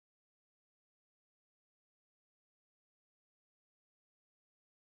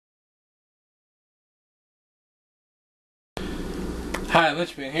Hi,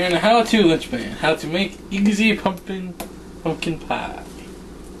 Lunchman here, and how-to Lunchman. How to make easy pumpkin pie.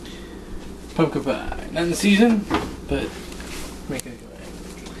 Pumpkin pie. Not in the season, but make it anyway.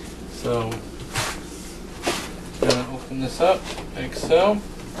 So, I'm gonna open this up like so.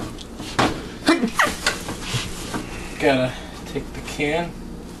 Gotta take the can,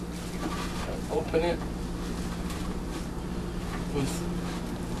 open it with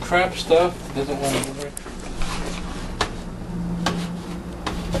crap stuff that doesn't want to work.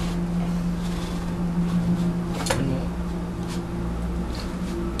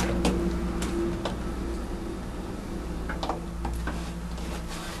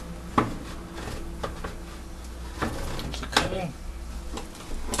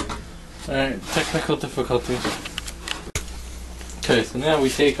 Alright, technical difficulties. Okay, so now we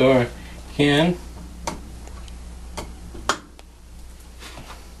take our can,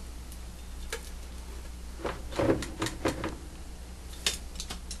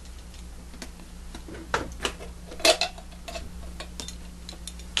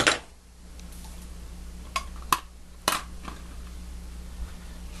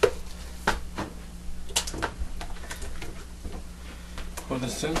 pour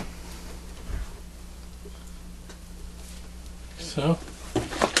this in. So,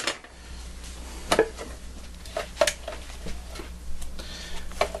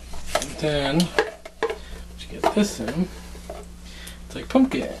 then you get this in. It's like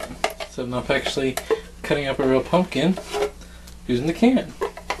pumpkin. So I'm not actually cutting up a real pumpkin using the can.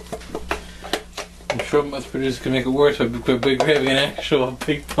 I'm sure most producers could make it worse by grabbing an actual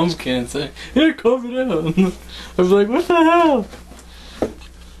big pumpkin and saying, "Here, carve it out." I was like, "What the hell?"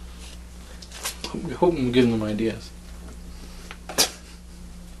 I hope I'm giving them ideas.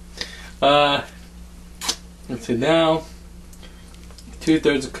 Let's see, now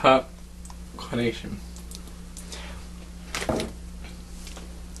 2/3 a cup carnation.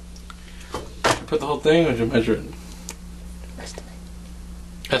 Put the whole thing, or did you measure it?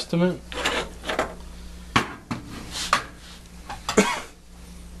 Estimate?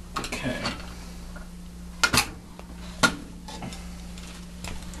 Okay. I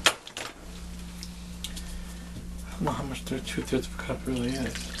don't know how much 2/3 of a cup really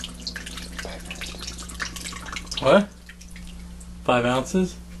is. What? 5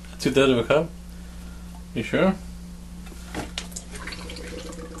 ounces? 2/3 of a cup? You sure?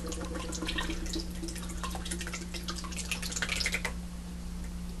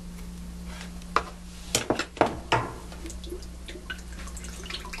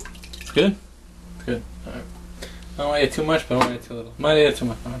 Good? Good. Alright. I don't want to get too much, but I don't want to get too little. Might get too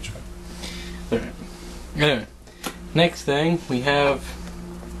much, I'm not sure. Alright. Anyway. Next thing, we have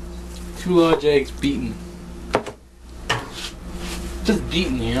 2 large eggs beaten. Just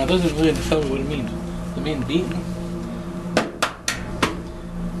beaten, you know, it doesn't really tell me what it means. Does it mean beaten?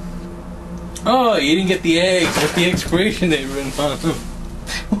 Oh, you didn't get the eggs with the expiration date written on them.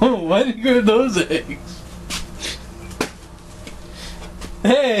 Oh, why did you get those eggs?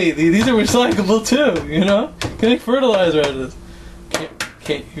 Hey, these are recyclable too, you know? Can make fertilizer out of this.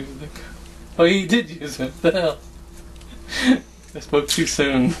 Can't use it. Oh, you did use it. What the hell? I spoke too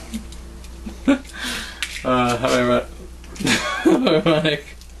soon. How do I write? Ironic.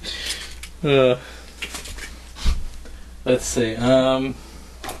 Let's see. Is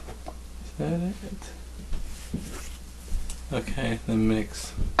that it? Okay, the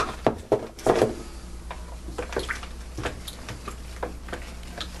mix.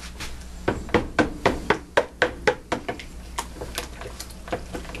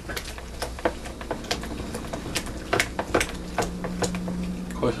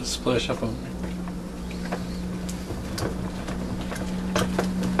 Of course, it'll splash up on me.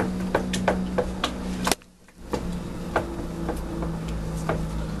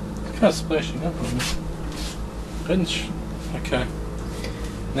 Kind of splashing up on me. Okay.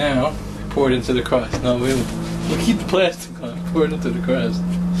 Now, pour it into the crust. No, we'll keep the plastic on. Pour it into the crust.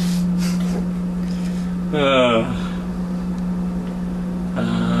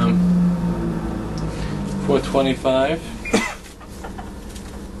 425.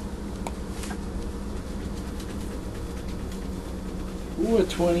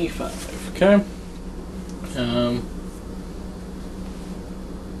 425. Okay.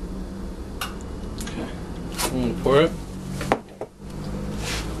 Okay. I'm gonna pour it.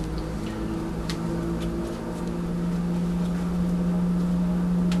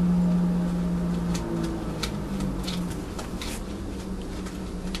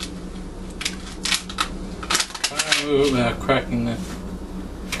 Without cracking the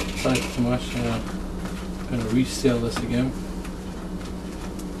side too much, I'm gonna reseal this again.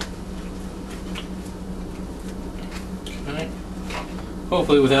 Okay.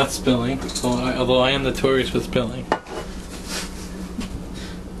 Hopefully without spilling, although I am notorious with spilling.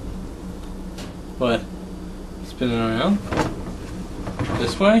 What? Spin it around?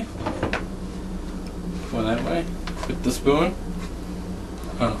 This way? Or that way? With the spoon?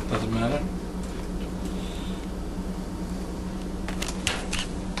 Oh, doesn't matter.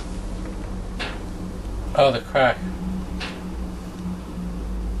 Oh, the crack.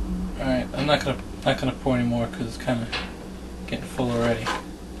 Alright, I'm not gonna pour any more because it's kind of getting full already.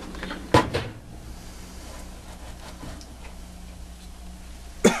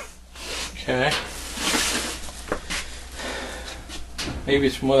 Okay. Maybe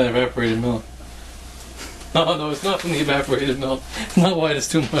it's from all that evaporated milk. No, it's not from the evaporated milk. It's not why it's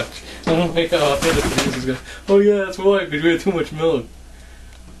too much. I don't know how this is going. Oh yeah, that's why, because we had too much milk.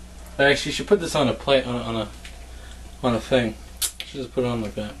 Actually, you should put this on a plate, on a thing. You should just put it on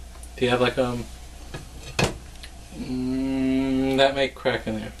like that. Do you have like that may crack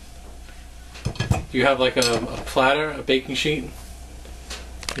in there. Do you have like a platter, a baking sheet?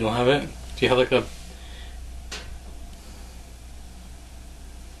 You don't have it? Do you have like a...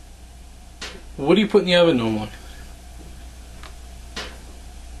 What do you put in the oven normally?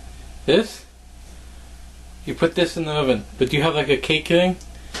 This? You put this in the oven, but do you have like a cake thing?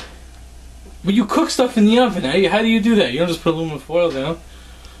 But you cook stuff in the oven. How do you do that? You don't just put aluminum foil down.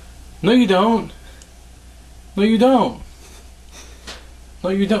 No, you don't. No, you don't. No,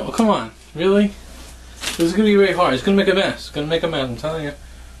 you don't. Oh, come on. Really? This is going to be very hard. It's going to make a mess. It's going to make a mess. I'm telling you.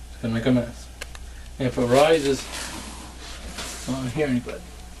 It's going to make a mess. And if it rises... I don't hear anybody.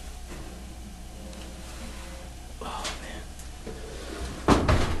 Oh, man.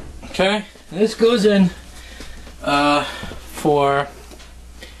 Okay. And this goes in for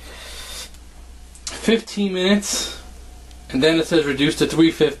 15 minutes. And then it says reduce to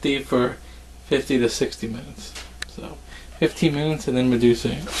 350 for 50 to 60 minutes. So 15 minutes and then reduce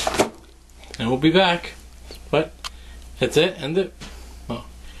it. And we'll be back. But that's it. End it. Well,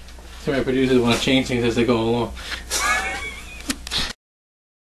 some of my producers want to change things as they go along.